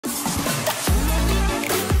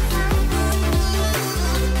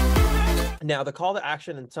Now the call to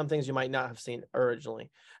action and some things you might not have seen originally.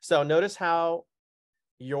 So notice how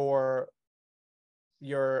your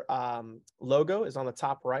logo is on the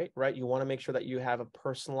top right, right? You want to make sure that you have a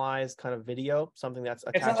personalized kind of video, something that's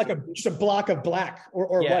attached. It's not like just a block of black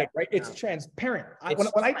or white, right? It's transparent.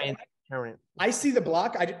 When I see the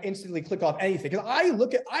block, I just instantly click off anything. Because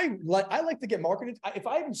I like to get marketed. If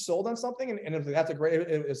I haven't sold on something and if that's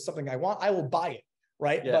it's something I want, I will buy it.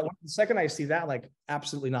 Right. Yeah. But the second I see that, like,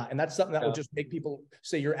 absolutely not. And that's something that will just make people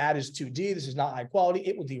say your ad is 2D. This is not high quality.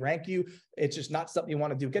 It will derank you. It's just not something you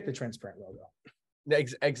want to do. Get the transparent logo.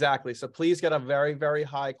 Exactly. So please get a very, very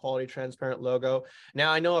high quality, transparent logo.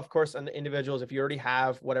 Now, I know, of course, on the individuals, if you already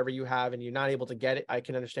have whatever you have and you're not able to get it, I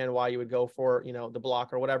can understand why you would go for, the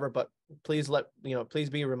block or whatever, but please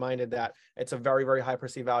please be reminded that it's a very, very high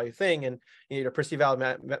perceived value thing. And perceived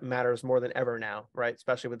value matters more than ever now, right?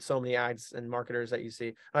 Especially with so many ads and marketers that you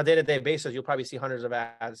see on a day-to-day basis. You'll probably see hundreds of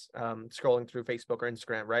ads scrolling through Facebook or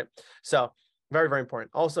Instagram, right? So very, very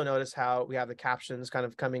important. Also notice how we have the captions kind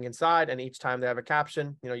of coming inside, and each time they have a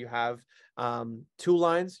caption, you have 2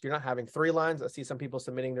 lines. You're not having 3 lines. I see some people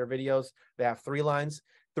submitting their videos. They have 3 lines.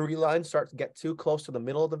 3 lines start to get too close to the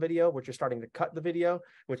middle of the video, which you're starting to cut the video,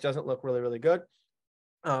 which doesn't look really, really good.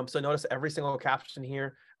 So notice every single caption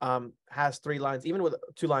here has 3 lines, even with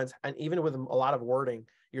 2 lines, and even with a lot of wording,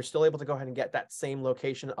 you're still able to go ahead and get that same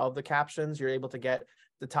location of the captions. You're able to get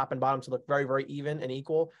the top and bottom to look very, very even and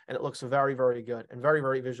equal, and it looks very, very good and very,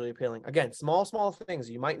 very visually appealing. Again, small things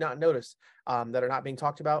you might not notice that are not being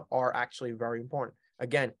talked about are actually very important.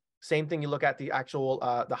 Again, same thing. You look at the actual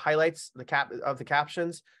the highlights, the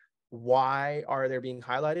captions. Why are they being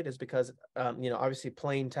highlighted? Is because obviously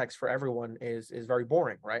plain text for everyone is very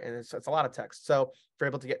boring, right? And it's a lot of text. So if you're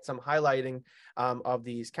able to get some highlighting of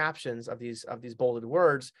these captions, of these bolded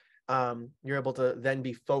words, you're able to then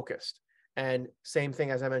be focused. And same thing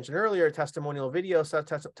as I mentioned earlier, testimonial videos,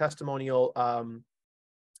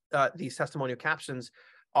 these testimonial captions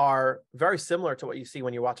are very similar to what you see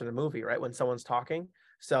when you're watching a movie, right? When someone's talking.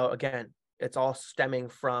 So again, it's all stemming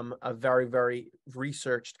from a very, very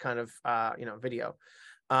researched kind of, video.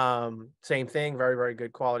 Same thing, very, very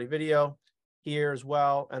good quality video here as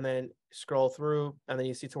well. And then scroll through, and then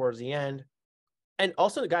you see towards the end. And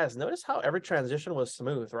also, guys, notice how every transition was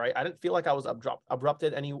smooth, right? I didn't feel like I was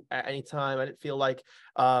abrupted at any time. I didn't feel like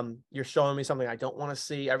you're showing me something I don't want to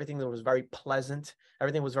see. Everything that was very pleasant.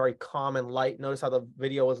 Everything was very calm and light. Notice how the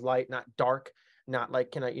video was light, not dark. Not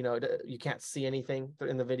like, you can't see anything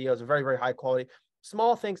in the video. It's very, very high quality.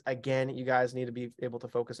 Small things, again, you guys need to be able to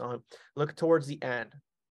focus on. Look towards the end.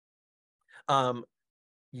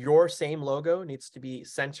 Your same logo needs to be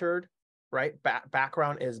centered, right?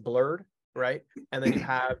 Background is blurred, right? And then you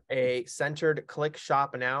have a centered click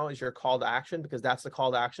shop now is your call to action, because that's the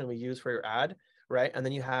call to action we use for your ad, right? And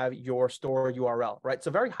then you have your store URL, right? So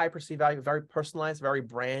very high perceived value, very personalized, very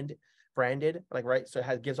branded, like, right? So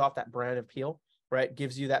it gives off that brand appeal, right?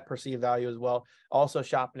 Gives you that perceived value as well. Also,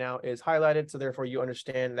 shop now is highlighted. So therefore you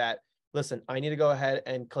understand that, listen, I need to go ahead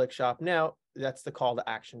and click shop now. That's the call to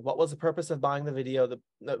action. What was the purpose of buying the video,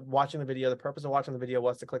 watching the video? The purpose of watching the video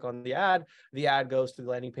was to click on the ad. The ad goes to the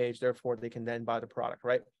landing page. Therefore, they can then buy the product,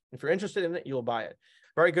 right? If you're interested in it, you'll buy it.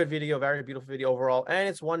 Very good video, very beautiful video overall. And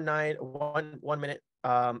it's 1 minute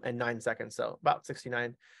and 9 seconds. So about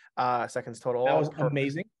 69 seconds total. That was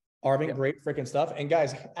amazing. Arvin, yeah. Great freaking stuff. And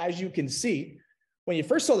guys, as you can see, when you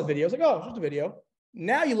first saw the video, it's like, oh, it's just a video.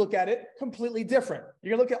 Now you look at it completely different.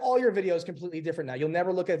 You're gonna look at all your videos completely different now. You'll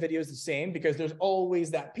never look at videos the same, because there's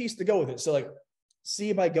always that piece to go with it. So like,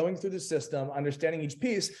 see, by going through the system, understanding each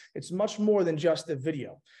piece, it's much more than just the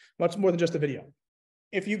video, much more than just the video.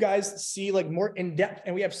 If you guys see like more in depth,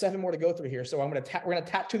 and we have 7 more to go through here, so we're gonna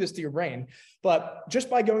tattoo this to your brain. But just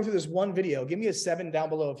by going through this one video, give me a 7 down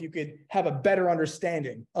below if you could have a better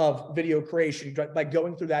understanding of video creation by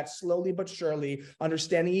going through that slowly but surely,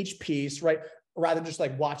 understanding each piece, right? Rather than just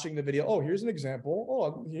like watching the video. Oh, here's an example.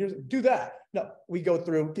 Oh, do that. No, we go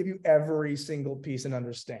through, give you every single piece and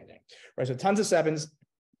understanding, right? So tons of 7s,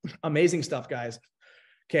 amazing stuff, guys.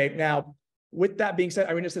 Okay, now, with that being said,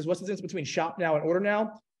 Irina says, what's the difference between Shop Now and Order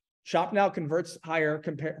Now? Shop Now converts higher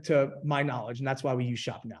compared to my knowledge, and that's why we use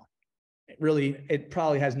Shop Now. It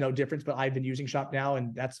probably has no difference, but I've been using Shop Now,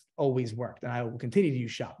 and that's always worked. And I will continue to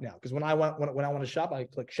use Shop Now, because when I want to shop, I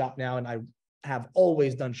click Shop Now, and I have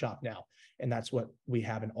always done Shop Now. And that's what we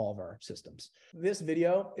have in all of our systems. This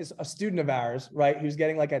video is a student of ours, right? Who's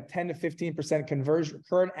getting like a 10 to 15% conversion,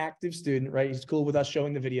 current active student, right? He's cool with us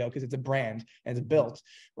showing the video because it's a brand and it's built,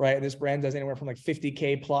 right? And this brand does anywhere from like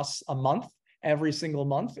 50K plus a month, every single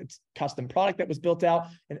month. It's custom product that was built out.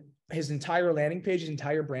 And his entire landing page, his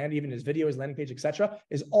entire brand, even his video, his landing page, etc.,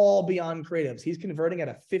 is all Beyond Creatives. He's converting at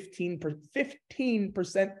a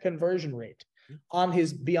 15% conversion rate on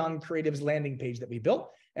his Beyond Creatives landing page that we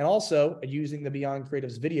built, and also using the Beyond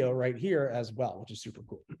Creatives video right here as well, which is super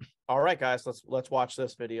cool. All right, guys, let's watch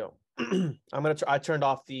this video. I turned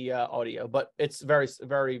off the audio, but it's very,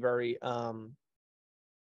 very, very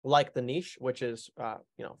like the niche, which is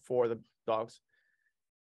for the dogs.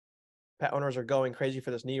 Pet owners are going crazy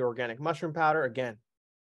for this new organic mushroom powder. Again,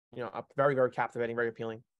 very, very captivating, very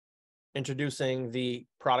appealing. Introducing the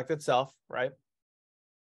product itself, right?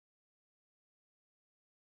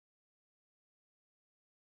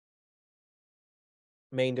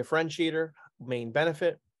 Main differentiator, main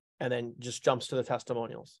benefit, and then just jumps to the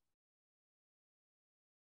testimonials.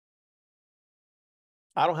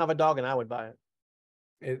 I don't have a dog and I would buy it.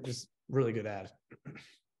 It's just really good ad.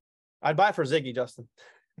 I'd buy it for Ziggy, Justin.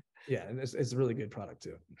 Yeah, and it's a really good product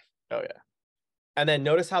too. Oh yeah. And then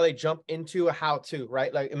notice how they jump into a how-to,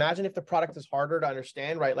 right? Like imagine if the product is harder to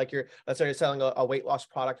understand, right? Like let's say you're selling a weight loss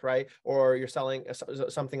product, right? Or you're selling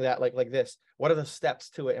something that like this. What are the steps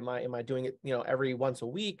to it? Am I doing it, every once a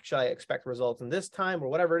week? Should I expect results in this time or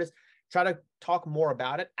whatever it is? Try to talk more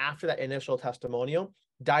about it after that initial testimonial.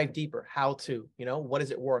 Dive deeper. How to, what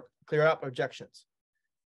does it work? Clear up objections.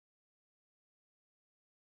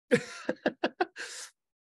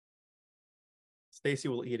 Stacy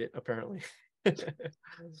will eat it, apparently.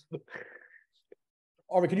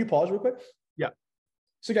 Arvin, can you pause real quick? Yeah.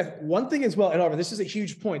 So guys, one thing as well, and Arvin, this is a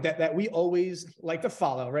huge point that we always like to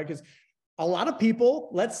follow, right? Because a lot of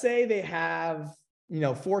people, let's say they have,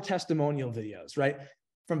 4 testimonial videos, right?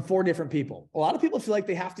 From 4 different people. A lot of people feel like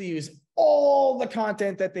they have to use all the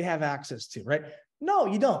content that they have access to, right? No,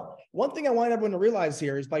 you don't. One thing I want everyone to realize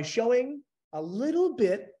here is by showing a little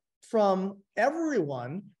bit from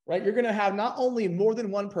everyone, right? You're going to have not only more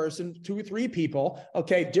than one person, 2 or 3 people,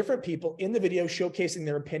 okay, different people in the video showcasing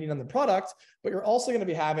their opinion on the product, but you're also going to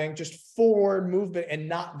be having just forward movement and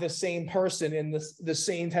not the same person in the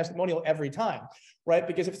same testimonial every time, right?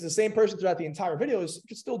 Because if it's the same person throughout the entire video, it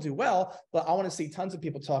could still do well, but I want to see tons of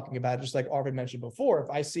people talking about it, just like Arvin mentioned before. If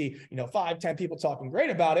I see, 5, 10 people talking great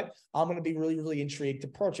about it, I'm going to be really, really intrigued to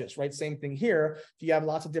purchase, right? Same thing here. If you have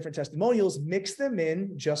lots of different testimonials, mix them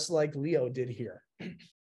in just like Leo did here.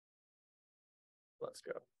 Let's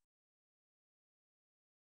go.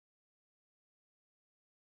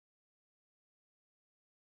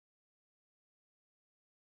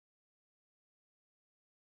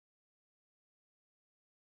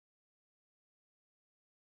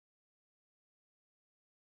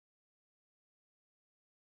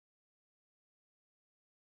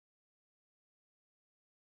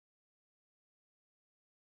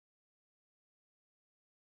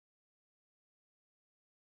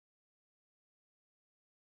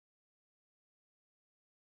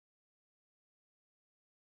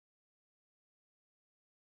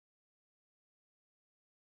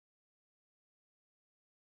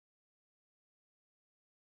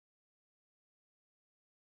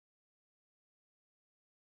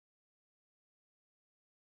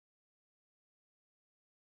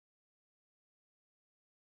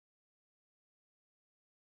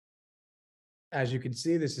 As you can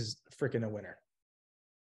see, this is freaking a winner.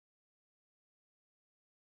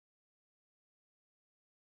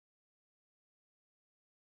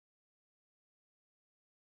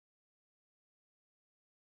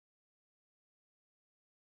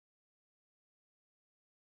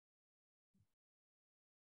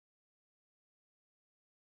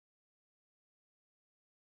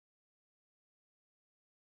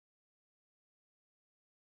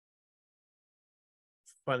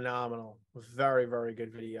 Phenomenal. Very, very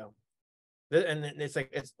good video. And it's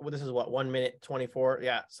like, this is what, 1 minute 24.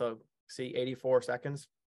 Yeah. So see 84 seconds.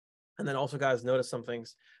 And then also, guys, notice some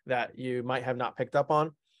things that you might have not picked up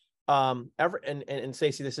on. And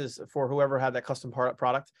Stacey, this is for whoever had that custom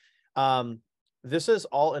product. This is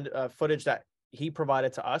all in footage that he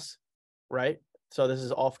provided to us, right? So this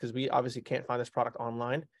is all because we obviously can't find this product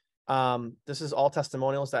online. This is all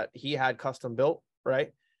testimonials that he had custom built,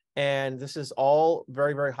 right? And this is all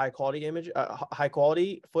very, very high quality high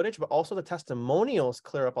quality footage, but also the testimonials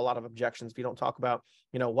clear up a lot of objections. If you don't talk about,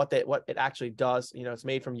 what it actually does, it's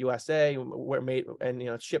made from USA,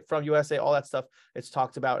 it's shipped from USA, all that stuff. It's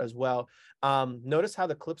talked about as well. Notice how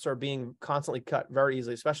the clips are being constantly cut very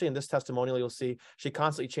easily, especially in this testimonial. You'll see she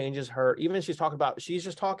constantly changes her, even if she's talking about, she's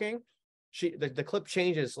just talking. The clip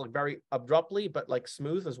changes like very abruptly, but like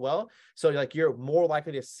smooth as well. So like you're more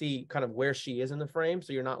likely to see kind of where she is in the frame.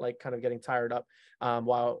 So you're not like kind of getting tired up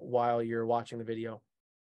while you're watching the video.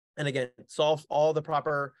 And again, it solves all the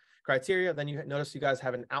proper criteria. Then you notice you guys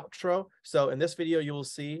have an outro. So in this video, you will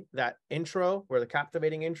see that intro, where the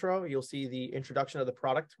captivating intro, you'll see the introduction of the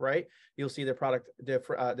product, right? You'll see the product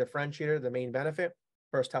differentiator, the main benefit,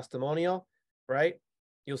 first testimonial, right?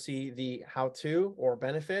 You'll see the how-to or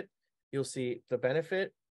benefit. You'll see the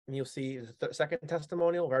benefit, and you'll see the second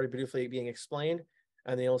testimonial, very beautifully being explained.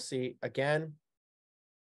 And then you'll see again,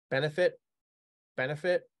 benefit,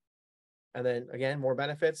 and then again, more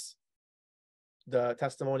benefits, the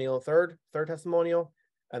testimonial, third testimonial,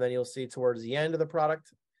 and then you'll see towards the end of the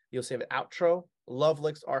product, you'll see the outro. Love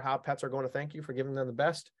licks are how pets are going to thank you for giving them the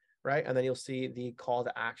best, right? And then you'll see the call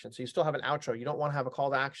to action. So you still have an outro. You don't want to have a call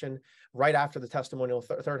to action right after the testimonial,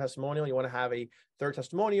 third testimonial. You want to have a third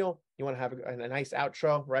testimonial. You want to have a nice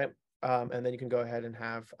outro, right? And then you can go ahead and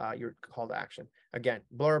have your call to action. Again,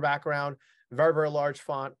 blur background, very, very large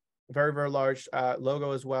font, very, very large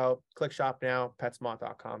logo as well. Click shop now,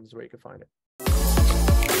 petsmont.com is where you can find it.